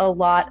have a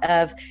lot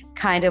of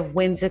kind of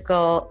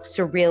whimsical,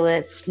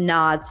 surrealist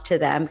nods to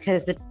them,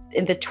 because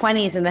in the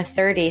 20s and the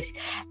 30s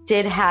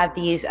did have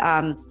these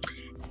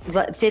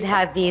did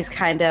have these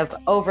kind of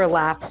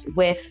overlaps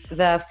with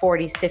the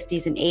 40s,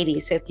 50s, and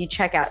 80s. So if you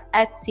check out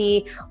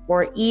Etsy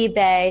or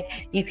eBay,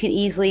 you can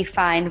easily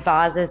find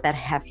vases that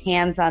have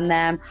hands on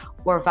them,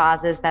 or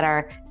vases that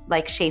are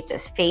like shaped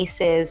as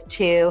faces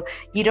too.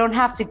 You don't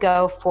have to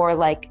go for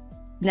like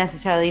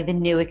necessarily the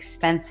new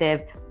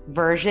expensive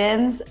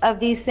versions of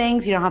these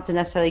things. You don't have to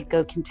necessarily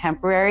go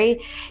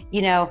contemporary.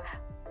 You know,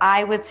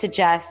 I would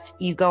suggest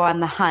you go on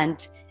the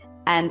hunt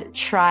and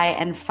try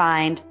and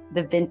find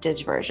the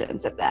vintage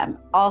versions of them.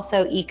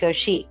 Also eco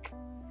chic.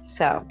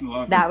 So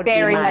that would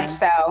very be much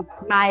so.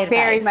 My advice.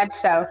 Very much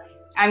so.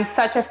 I'm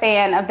such a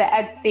fan of the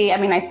Etsy. I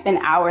mean, I spend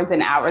hours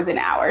and hours and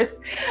hours.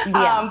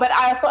 Yeah. But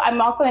I'm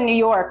also in New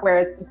York, where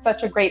it's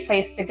such a great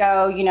place to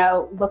go, you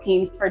know,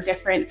 looking for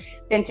different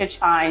vintage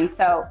finds.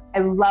 So I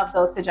love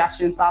those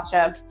suggestions,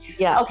 Sasha.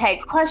 Yeah. Okay,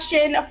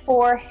 question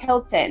for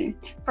Hilton.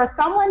 For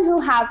someone who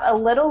has a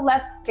little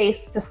less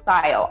space to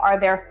style, are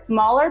there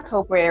smaller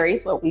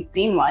topiaries, well, we've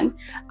seen one,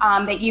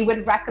 that you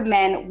would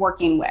recommend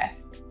working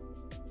with?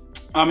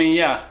 I mean,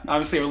 yeah,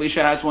 obviously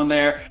Earlecia has one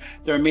there.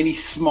 There are many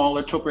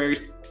smaller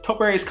topiaries.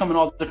 Topiaries come in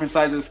all different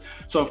sizes.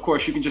 So of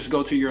course you can just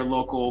go to your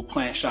local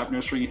plant shop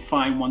nursery and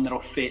find one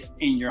that'll fit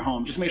in your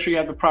home. Just make sure you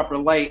have the proper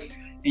light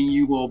and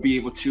you will be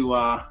able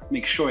to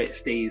make sure it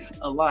stays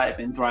alive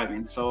and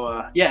thriving.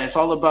 So yeah, it's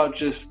all about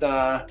just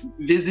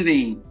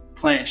visiting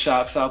plant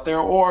shops out there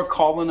or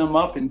calling them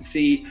up and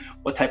see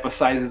what type of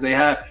sizes they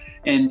have.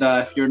 And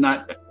if you're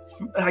not,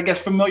 I guess,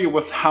 familiar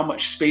with how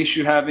much space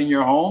you have in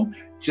your home,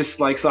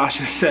 just like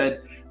Sasha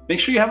said, make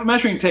sure you have a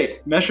measuring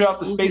tape. Measure out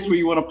the space where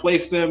you want to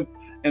place them,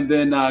 and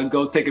then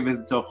go take a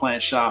visit to a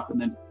plant shop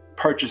and then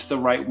purchase the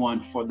right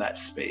one for that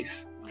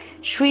space.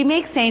 Should we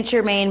make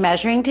St-Germain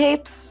measuring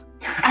tapes?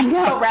 I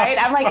know, right?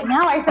 I'm like,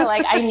 now I feel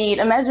like I need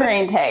a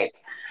measuring tape.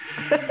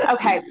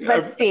 Okay,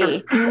 let's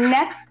see.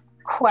 Next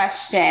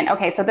question.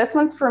 Okay, so this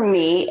one's for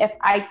me. If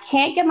I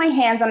can't get my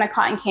hands on a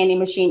cotton candy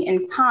machine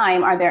in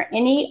time, are there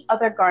any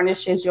other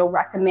garnishes you'll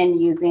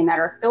recommend using that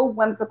are still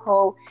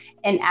whimsical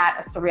and add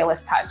a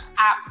surrealist touch?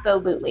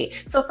 Absolutely.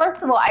 So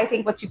first of all, I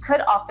think what you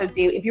could also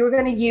do, if you were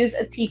going to use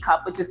a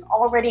teacup, which is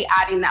already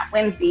adding that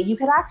whimsy, you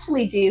could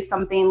actually do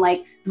something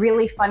like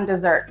really fun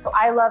dessert. So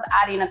I love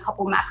adding a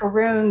couple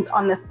macaroons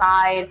on the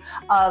side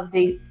of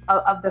the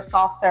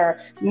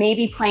saucer,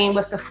 maybe playing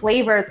with the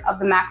flavors of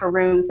the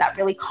macaroons that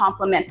really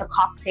complement the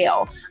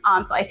cocktail.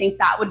 So I think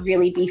that would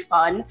really be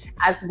fun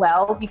as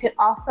well. You could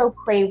also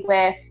play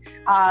with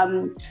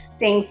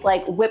things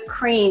like whipped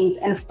creams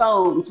and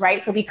foams,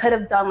 right? So we could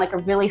have done like a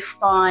really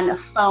fun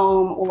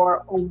foam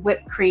or a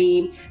whipped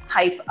cream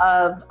type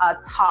of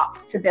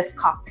top to this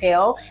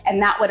cocktail.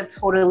 And that would have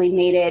totally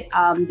made it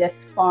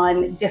this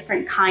fun,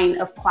 different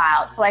kind of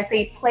cloud. So I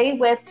say play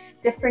with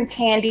different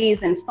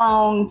candies and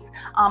foams.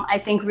 I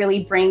think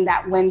really bring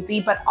that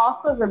whimsy, but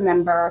also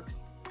remember,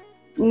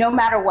 no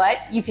matter what,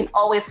 you can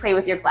always play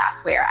with your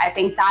glassware. I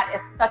think that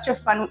is such a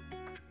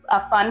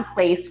fun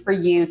place for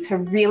you to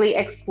really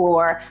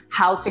explore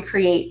how to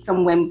create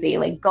some whimsy.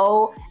 Like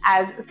go,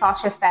 as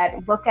Sasha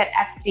said, look at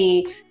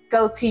SD,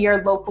 go to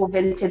your local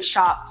vintage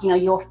shops. You know,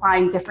 you'll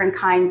find different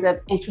kinds of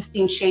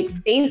interesting shaped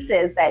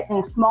vases, that, you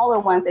know, smaller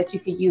ones that you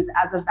could use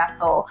as a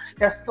vessel.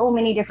 There's so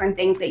many different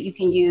things that you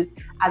can use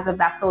as a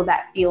vessel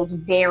that feels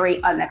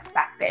very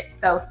unexpected.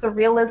 So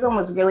surrealism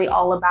was really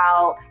all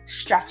about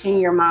stretching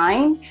your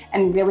mind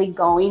and really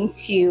going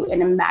to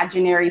an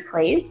imaginary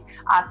place.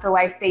 So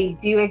I say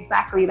do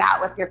exactly that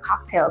with your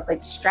cocktails,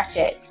 like stretch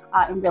it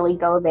and really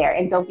go there,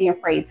 and don't be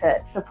afraid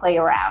to play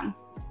around.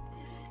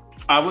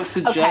 I would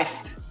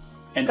suggest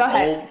an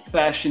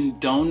old-fashioned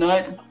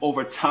donut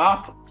over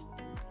top.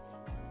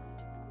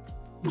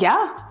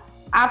 Yeah,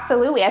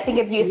 absolutely. I think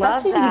if you,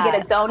 especially if you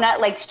get a donut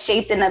like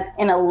shaped in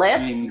a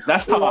lip. I mean,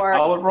 that's how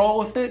I would roll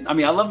with it. I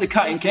mean, I love the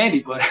cotton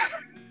candy, but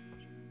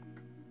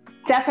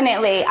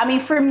definitely. I mean,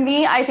 for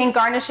me, I think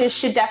garnishes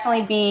should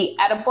definitely be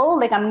edible.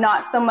 Like, I'm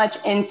not so much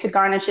into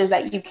garnishes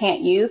that you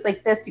can't use.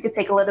 Like this, you could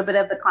take a little bit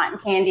of the cotton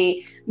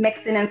candy,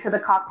 mix it into the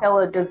cocktail,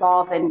 it'll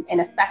dissolve in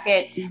a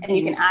second, and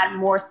you can add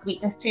more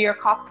sweetness to your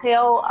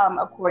cocktail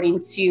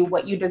according to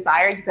what you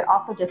desire. You could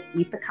also just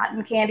eat the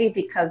cotton candy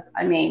because,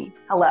 I mean,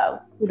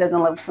 hello, who doesn't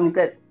love some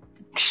good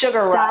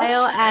sugar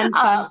style rush? And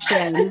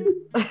function.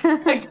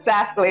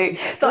 Exactly.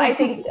 So I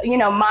think, you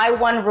know, my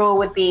one rule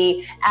would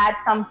be add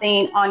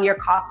something on your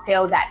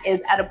cocktail that is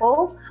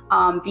edible,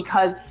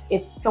 because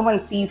if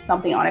someone sees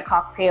something on a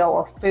cocktail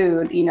or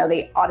food, you know,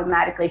 they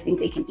automatically think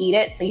they can eat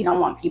it. So you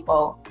don't want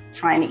people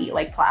trying to eat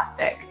like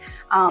plastic.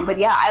 But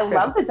yeah, I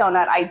love the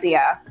donut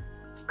idea.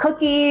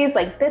 Cookies,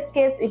 like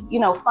biscuits, you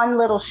know, fun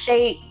little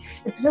shape.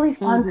 It's really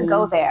fun to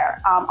go there.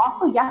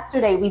 Also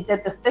yesterday we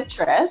did the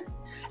citrus.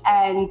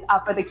 And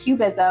for the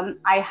cubism,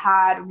 I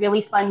had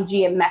really fun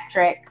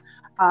geometric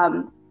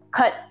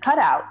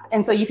cutouts.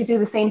 And so you could do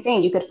the same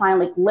thing. You could find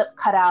like lip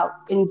cutouts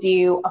and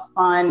do a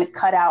fun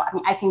cutout. I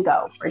mean, I can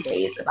go for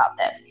days about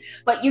this,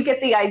 but you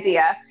get the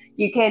idea.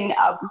 You can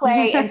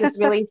play and just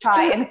really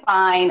try and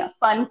find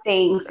fun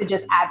things to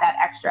just add that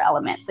extra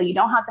element. So you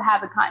don't have to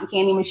have a cotton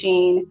candy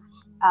machine,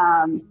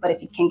 but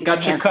if you can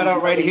get your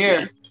cutout right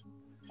here.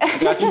 I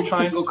got your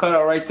triangle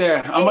cutout right there.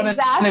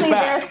 Exactly.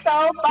 They're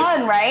so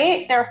fun,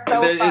 right? They're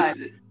so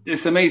fun.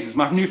 It's amazing.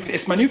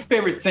 It's my new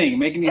favorite thing,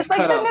 making these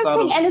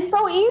cutouts and it's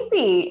so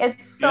easy.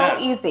 It's so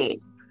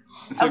easy.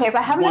 Okay, so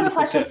I have another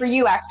question for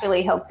you,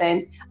 actually,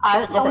 Hilton.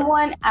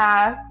 Someone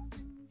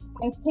asked,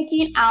 when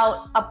picking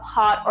out a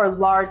pot or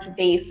large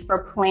vase for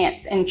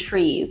plants and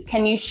trees,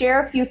 can you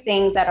share a few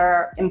things that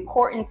are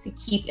important to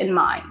keep in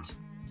mind?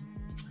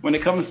 When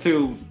it comes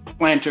to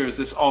planters,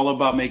 it's all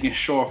about making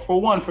sure,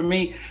 for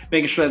me,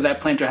 making sure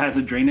that planter has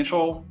a drainage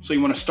hole. So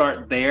you want to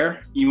start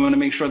there. You want to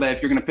make sure that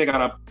if you're going to pick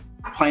out a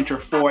planter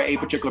for a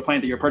particular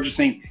plant that you're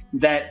purchasing,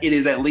 that it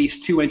is at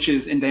least 2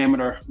 inches in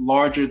diameter,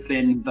 larger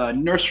than the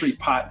nursery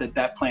pot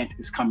that plant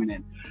is coming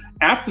in.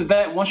 After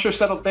that, once you're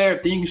settled there,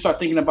 then you can start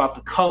thinking about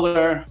the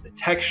color, the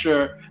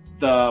texture,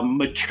 the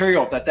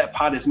material that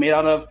pot is made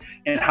out of,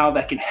 and how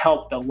that can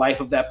help the life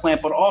of that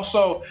plant, but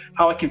also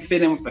how it can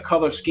fit in with the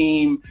color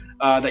scheme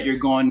that you're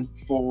going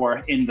for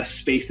in the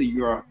space that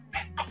you're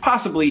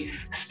possibly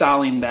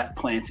styling that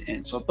plant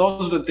in. So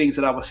those are the things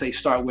that I would say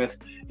start with,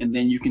 and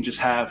then you can just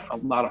have a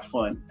lot of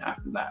fun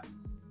after that.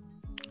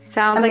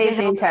 Sounds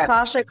amazing like a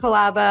Sasha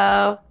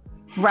collabo.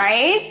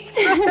 Right?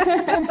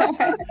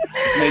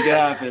 Make it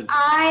happen.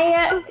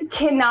 I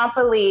cannot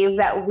believe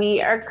that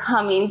we are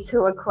coming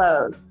to a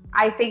close.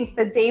 I think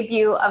the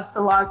debut of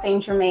Salon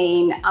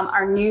St-Germain,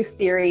 our new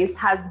series,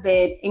 has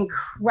been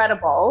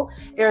incredible.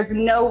 There's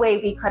no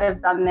way we could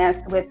have done this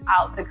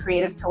without the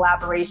creative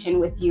collaboration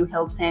with you,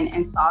 Hilton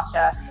and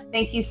Sasha.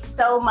 Thank you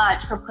so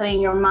much for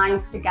putting your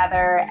minds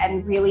together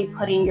and really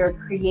putting your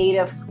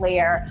creative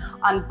flair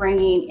on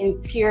bringing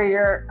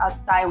interior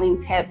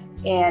styling tips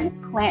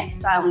and plant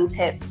styling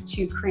tips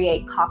to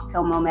create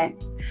cocktail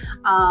moments.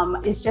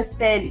 It's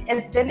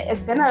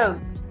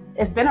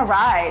been a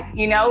ride,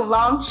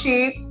 long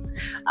shoots,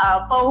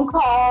 phone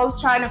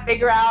calls, trying to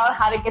figure out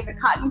how to get the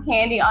cotton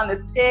candy on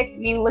the stick,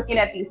 me looking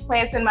at these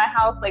plants in my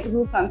house, like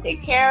who's gonna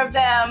take care of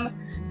them.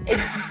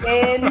 It's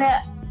been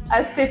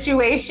a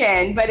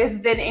situation, but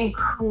it's been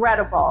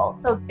incredible.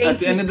 So thank you so much. At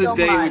the end of the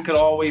day, we could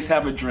always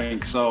have a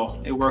drink,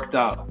 so it worked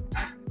out.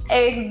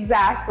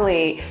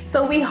 Exactly.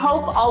 So we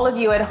hope all of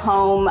you at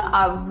home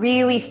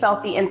really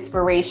felt the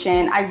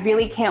inspiration. I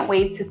really can't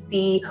wait to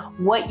see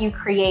what you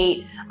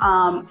create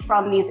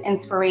from these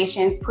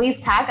inspirations. Please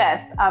tag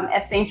us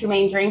at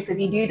St-Germain Drinks if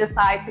you do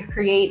decide to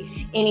create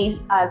any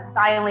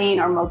styling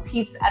or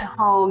motifs at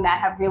home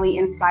that have really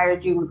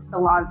inspired you with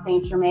Salon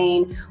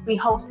St-Germain. We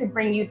hope to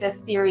bring you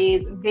this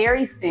series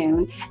very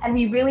soon. And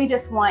we really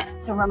just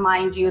want to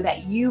remind you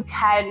that you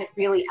can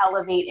really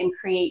elevate and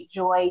create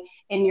joy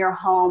in your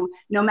home,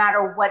 no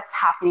matter what's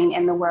happening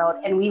in the world.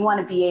 And we want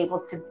to be able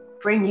to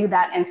bring you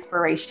that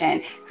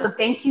inspiration. So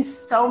thank you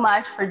so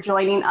much for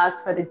joining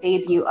us for the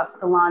debut of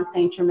Salon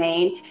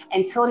St-Germain.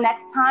 Until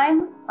next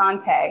time,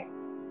 Santé.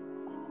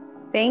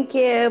 Thank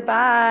you.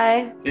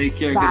 Bye. Take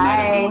care. Bye. Good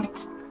night,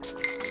 everyone.